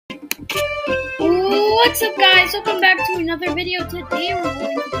What's up, guys? Welcome back to another video. Today we're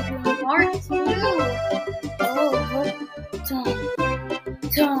going to be doing part 2. Oh,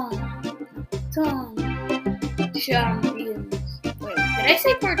 Champions. Wait, did I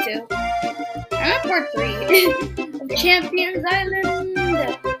say part 2? I'm on part 3 of Champions Island.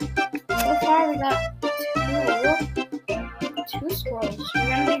 So far we got two scrolls. We're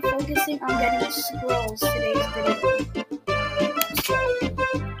going to be focusing on getting scrolls today's video. Let's go.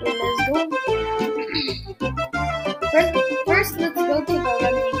 First, let's go to the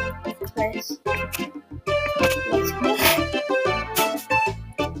running place. Let's go.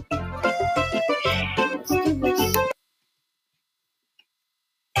 Let's do this.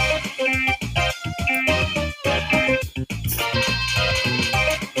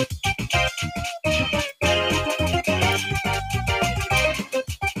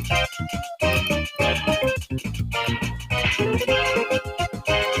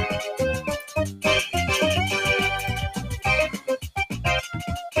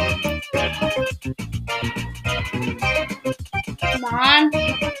 Come on.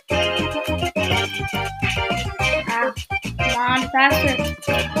 Come on, faster.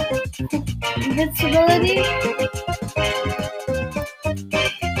 Invincibility.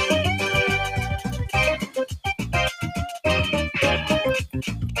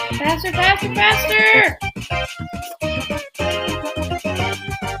 Faster, faster, faster.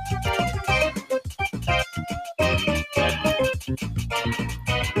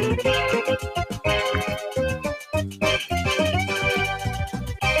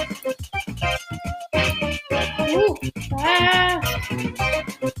 Ooh, fast.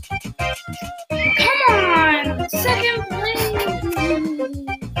 Come on, second place.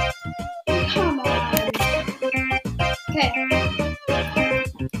 Come on. Okay.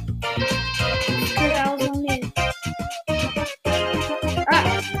 That was on me. Forgot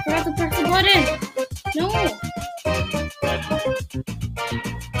to press the button. No.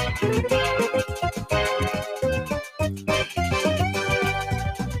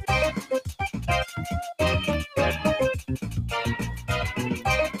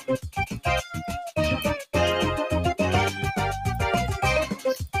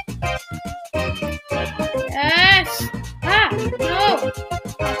 Yes! No!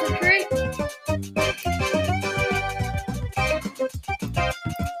 Concentrate.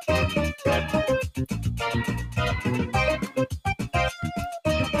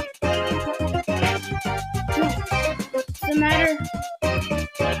 What's the matter?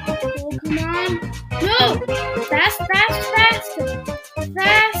 Oh, come on. No! Fast, fast, fast!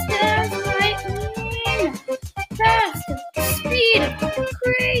 Fast as lightning! Fast! Speed!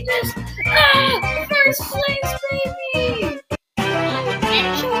 Courageous! First place, baby!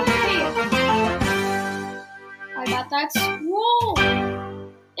 Enjoy! I got that scroll!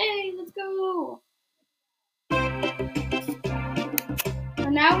 Hey, let's go!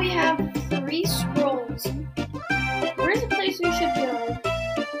 And now we have 3 scrolls. Where's the place we should go?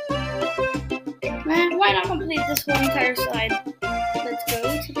 Man, why not complete this whole entire side? Let's go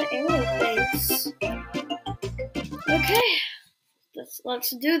to the arrow place. Okay. Let's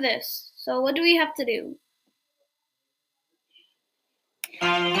do this. So what do we have to do?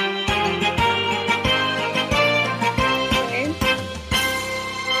 Okay.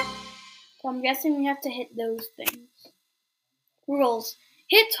 So I'm guessing we have to hit those things. Rules.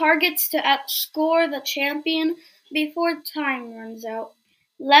 Hit targets to outscore the champion before time runs out.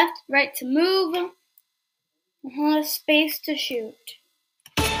 Left, right to move. Space to shoot.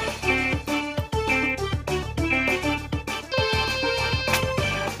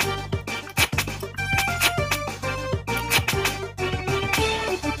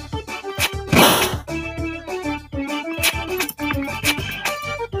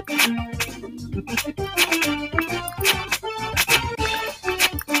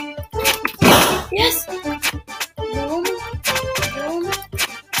 Yes! Boom. Boom.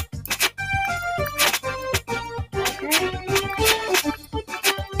 Okay.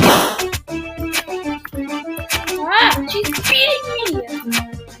 She's beating me!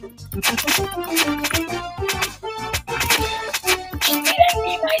 She's beating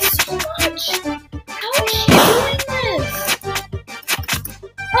me by so much! How is she doing this?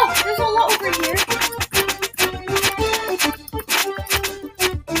 Oh, there's a lot over here.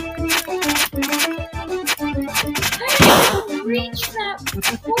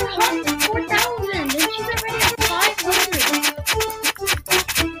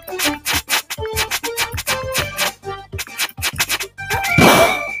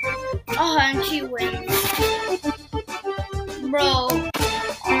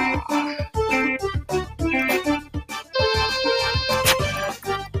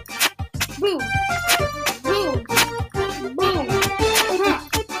 boom, boom, boom, boom,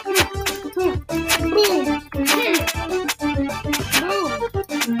 boom,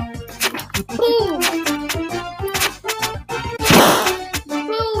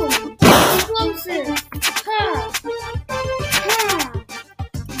 boom, explosive, ha, ha,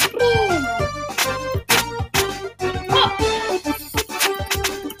 boom, oh,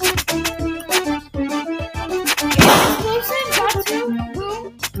 explosive, got to, boom,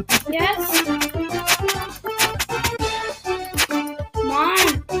 yes, come on,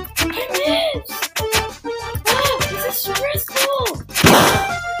 I missed, this is stressful,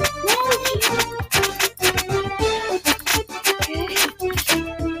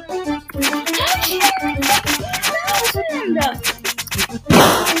 no,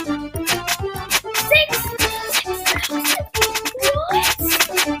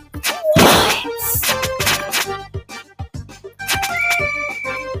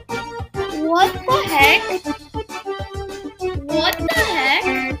 what the heck? What the heck?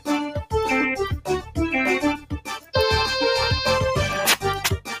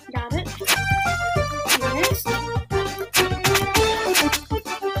 Got it. Missed.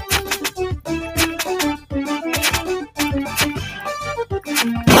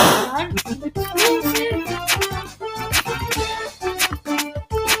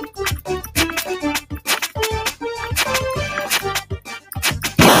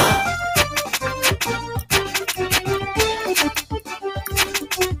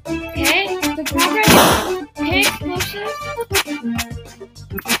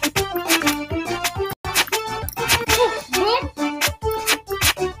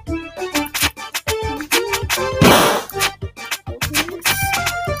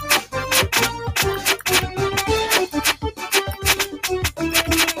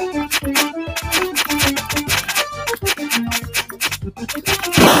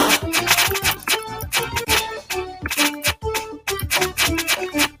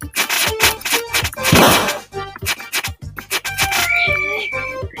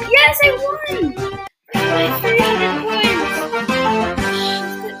 Yes, I won! My 300 points!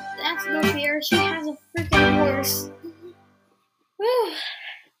 That's no fair. She has a freaking horse. Whew.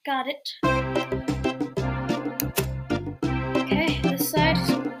 Got it. Okay, this side is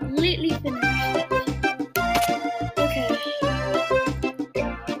completely finished. Okay.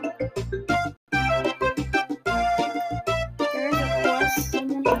 There's a plus.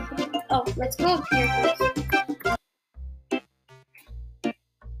 Oh, let's go up here first.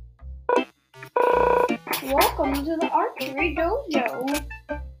 Welcome to the archery dojo.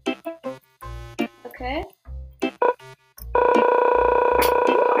 Okay.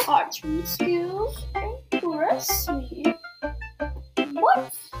 Your archery skills impress me.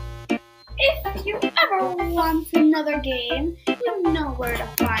 What? If you ever want another game, you know where to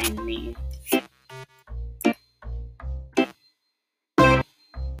find me.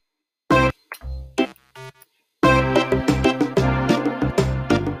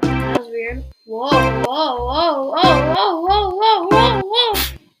 That was weird. Whoa, whoa, whoa, whoa, whoa, whoa, whoa, whoa, whoa.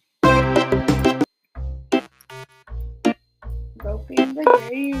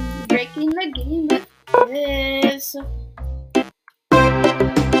 Breaking the game with this.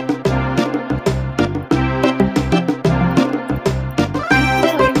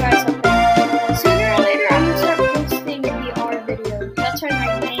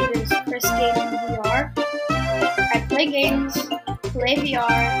 Games, play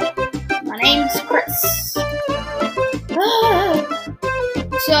VR. My name's Chris.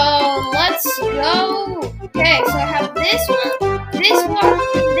 So let's go. Okay, so I have this one,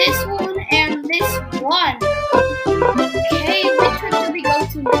 and this one. Okay, which one should we go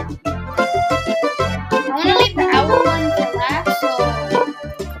to now? I want to leave the owl one for last, so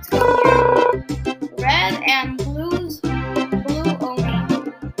let's go here. Red and blue only.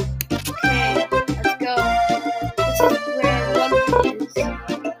 Okay, let's go. This is where rugby is.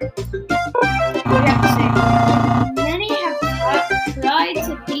 We have to say, many have tried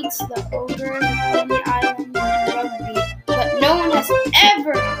to beat the ogre of Coney Island in rugby, but no one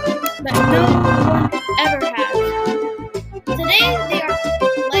ever has. Today they are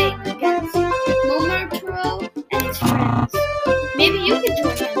playing against Momotaro and his friends. Maybe you could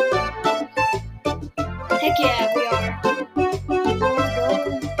join them. Heck yeah, we are.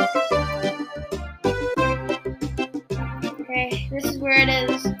 Okay, this is where it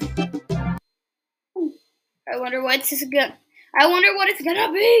is. I wonder what it's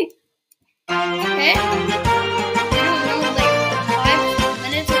gonna be. Okay. I don't know, like 5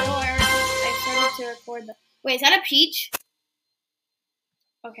 minutes ago I started to record the. Wait, is that a peach?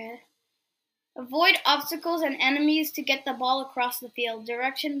 Okay. Avoid obstacles and enemies to get the ball across the field.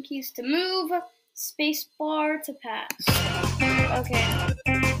 Direction keys to move. Space bar to pass. Okay.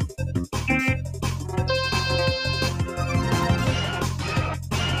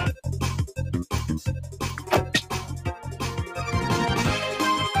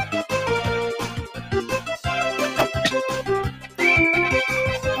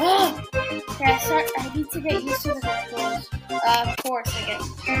 I need to get used to the controls. Of course, I get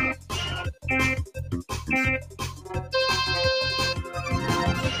used to it.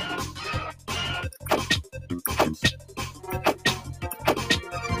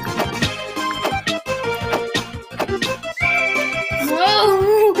 No!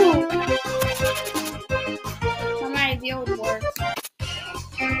 Some idea would work.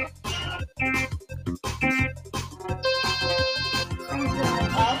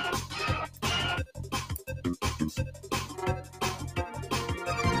 Up.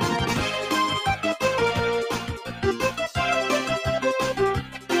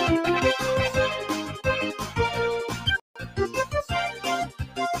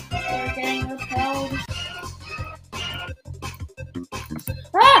 They're getting repelled.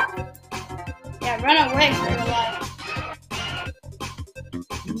 Ah! Yeah, run away for your life.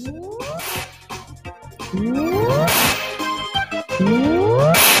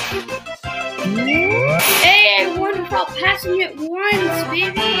 Hey, I won without passing it once,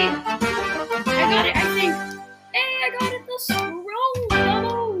 baby! I got it, I think. Hey, I got it, the scrolls!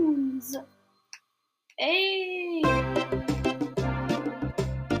 Hey!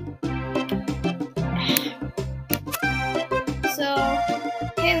 So,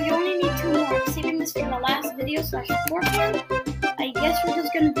 okay, we only need 2 more. I'm saving this for the last video / fourth one. I guess we're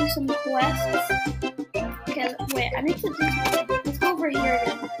just gonna do some quests. Okay, wait, I need to do something. Let's go over here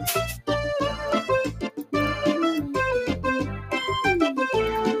again.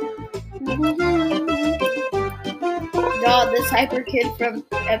 God, this hyper kid from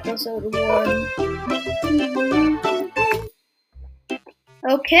episode 1.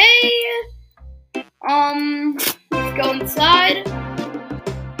 Okay. Let's go inside.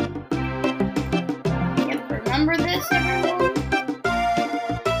 You have to remember this, everyone.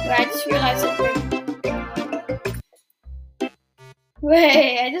 Wait, I just realized something.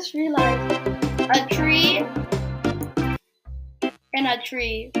 Wait, I just realized. A tree and a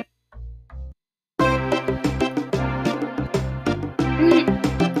tree.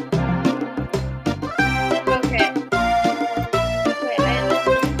 Okay. Wait,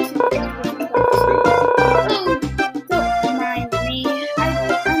 don't mind me.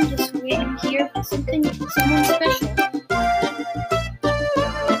 I'm just waiting here for someone special.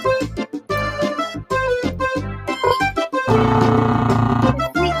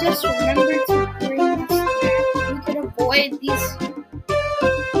 If we just remember to bring this back, we could avoid these.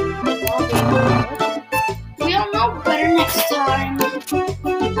 We'll know better next time.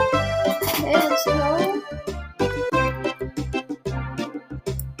 Okay, let's go.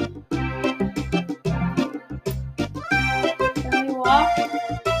 Let me walk.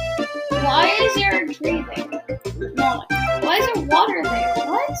 Why is there a tree there? No, why is there water there?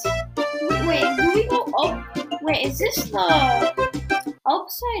 What? Wait, do we go up? Wait, is this the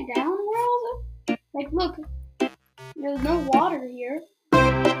upside down world? Like, look, there's no water here. There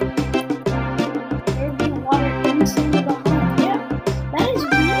would be water instantly behind. Yeah, that is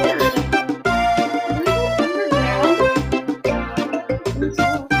weird. Do we go underground? I think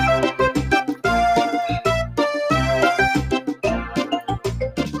so.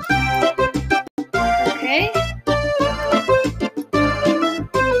 Okay.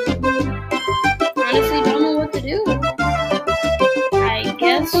 Honestly, don't know what to do. I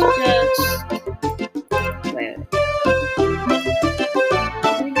guess just wait.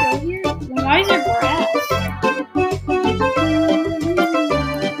 Can we go here? Why is there grass? I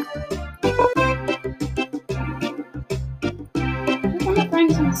want to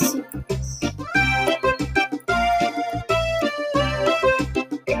find some secrets.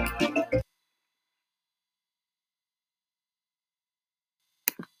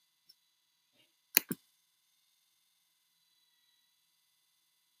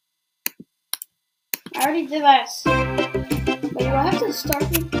 I already did this. Wait, do I have to start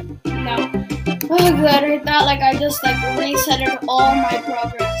with? No. Oh good, I thought like I just like resetted all my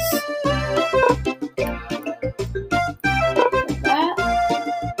progress. Like that.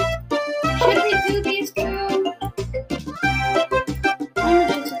 Should we do these two? Let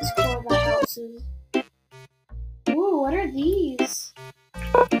me just explore the houses. Ooh, what are these?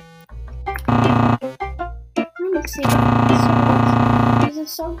 Let me see. There's a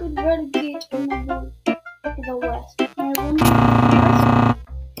solid red gate in the west. I wonder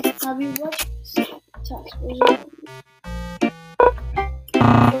I'll be watching this.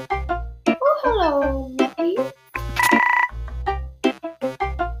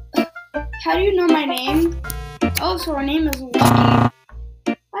 name. Oh, so her name is Lucky.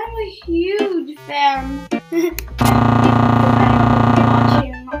 I'm a huge fan.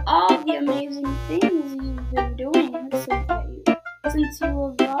 Watching all the amazing things you've been doing since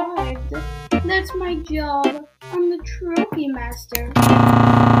you arrived. That's my job. I'm the trophy master. I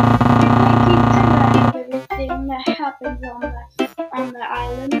keep track of everything that happens on the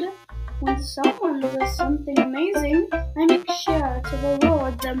island. When someone does something amazing, I make sure to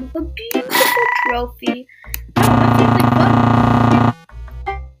reward them with a beautiful trophy. Oh, that sounds like fun.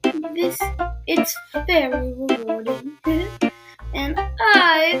 It's very rewarding. And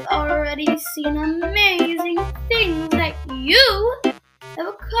I've already seen amazing things that you have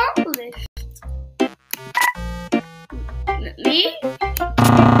accomplished. Me?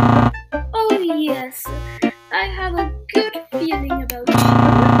 Oh yes, I have a good feeling about you.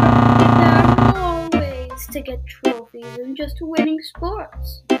 There are more ways to get trophies than just winning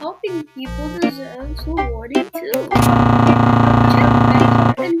sports. Helping people deserves rewarding too. Check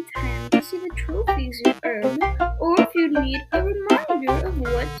back here anytime to see the trophies you earn, or if you need a reminder of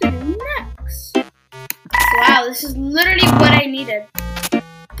what to do next. Wow, this is literally what I needed.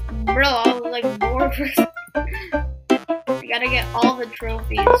 Bro, I was like bored for a second. I gotta get all the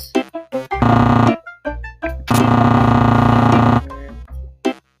trophies.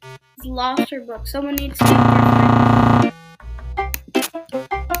 Lost her book. Someone needs to help her.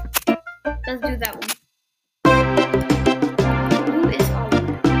 Let's do that one. Who is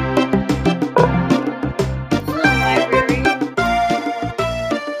Oliver? This is a library.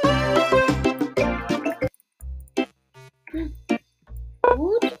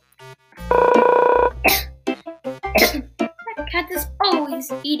 Wood? That cat is always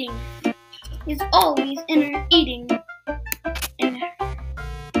eating. He's always in her eating.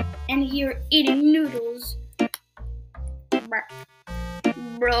 And here eating noodles.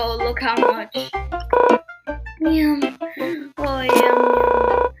 Bro, look how much. Yum. Oh,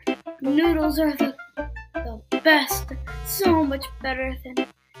 yum. Noodles are the best. So much better than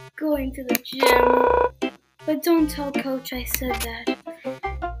going to the gym. But don't tell Coach I said that.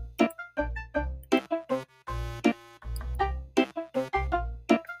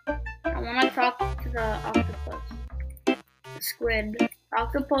 I want to talk to the octopus. The squid.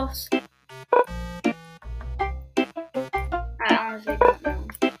 Octopus. I honestly don't know.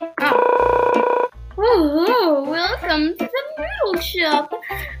 Oh, welcome to the noodle shop.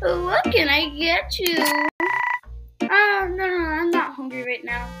 What can I get you? No, I'm not hungry right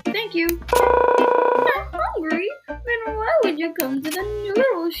now. Thank you. Not hungry? Then why would you come to the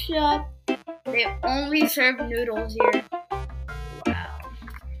noodle shop? They only serve noodles here. Wow.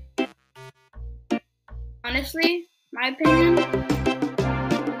 Honestly, my opinion,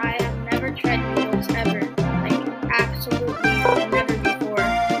 I have never tried noodles ever. Like, absolutely never before.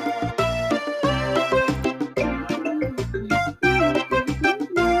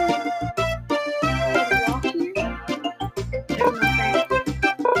 Walk here?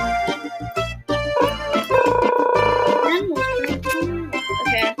 There's nothing.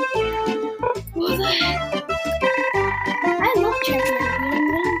 Okay. What the heck? I love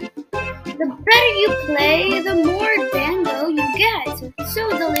chocolate. The better you play, the more dango you get. So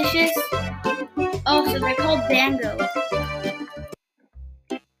delicious. Oh, so they're called dango.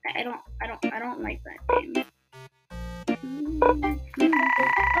 I don't like that name.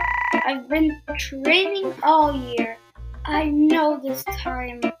 I've been training all year. I know this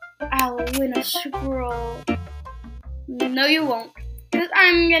time I'll win a scroll. No, you won't, because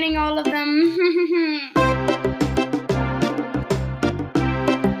I'm getting all of them.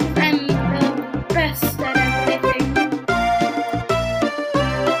 I'm the best at everything.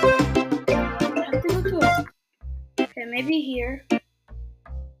 I have to go to it. Okay, maybe here.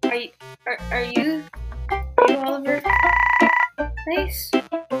 Are you Oliver? Nice.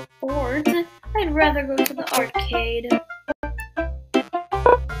 Bored? I'd rather go to the arcade.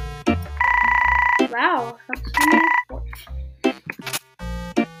 Wow, that's so many sports.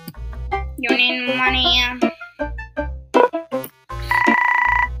 You need money.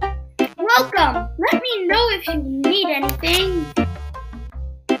 Welcome! Let me know if you need anything.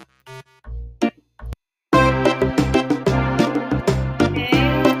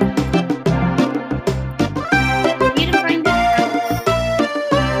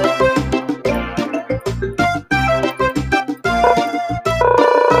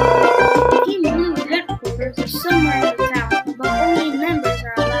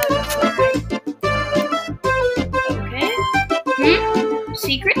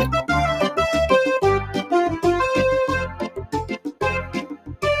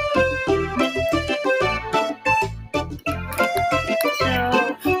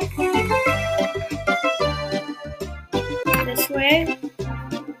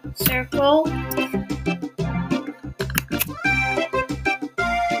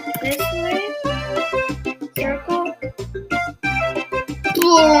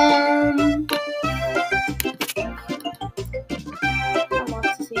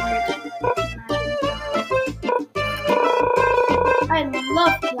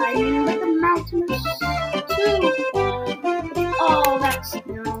 love climbing, but the mountain is too hard. Oh, that's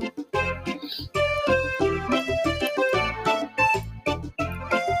no.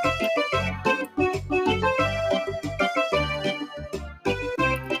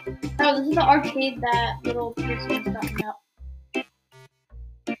 Oh, this is the arcade that little person is talking about.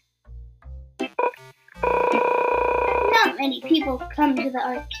 Not many people come to the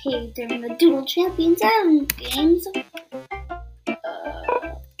arcade during the Duel Champions Island games.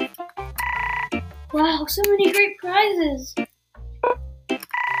 Wow, so many great prizes!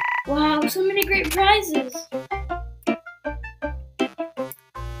 Wow, so many great prizes!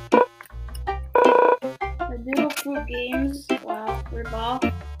 The Duel Fruit games. Wow, rip off.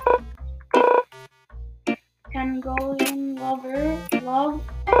 Pangolian Love.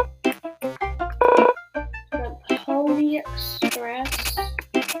 The Pony Express.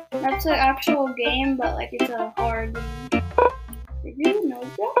 That's an actual game, but like it's a hard game. Did you know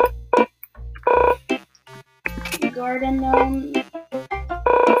that? Garden Gnome.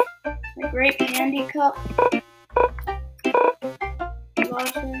 The Great Candy Cup.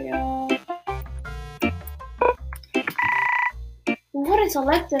 What a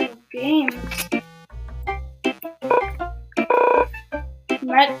selection of games.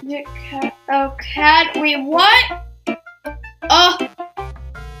 Magic Cat. Oh, cat. Wait, what? Oh.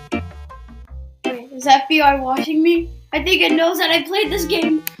 Wait, is that FBI watching me? I think it knows that I played this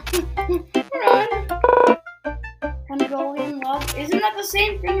game. Run. Pangolian Love. Isn't that the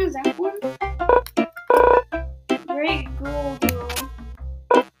same thing as that one? Great Ghoul Duel.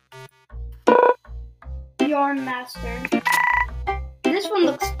 Yarn Master. This one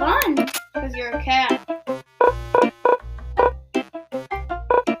looks fun because you're a cat.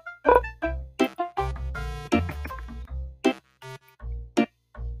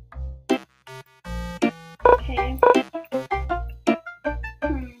 Okay.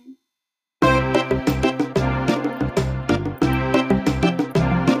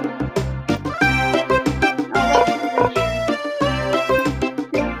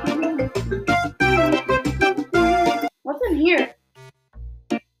 What's in here?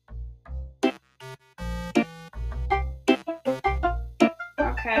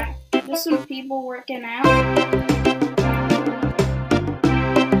 Okay, just some people working out.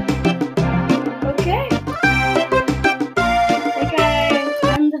 Okay. I think I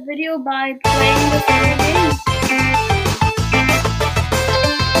end the video by playing this other game.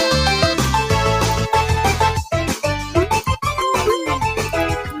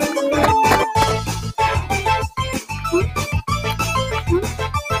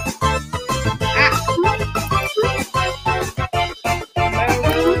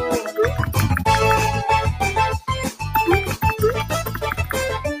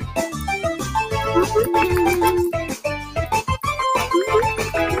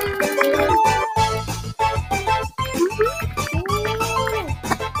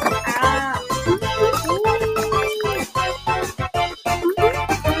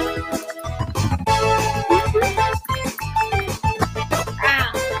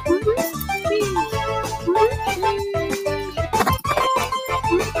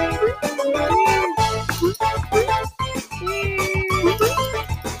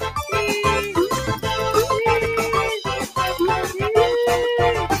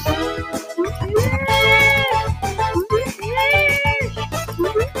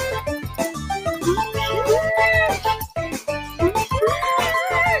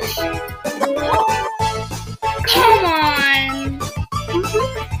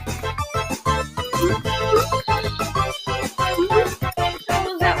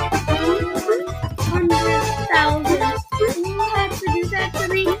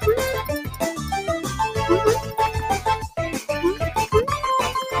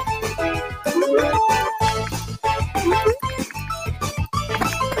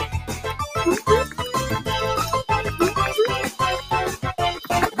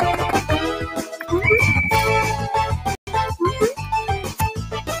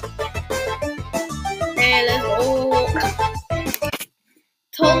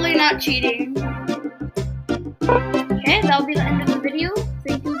 Totally not cheating. Okay, that'll be the end of the video.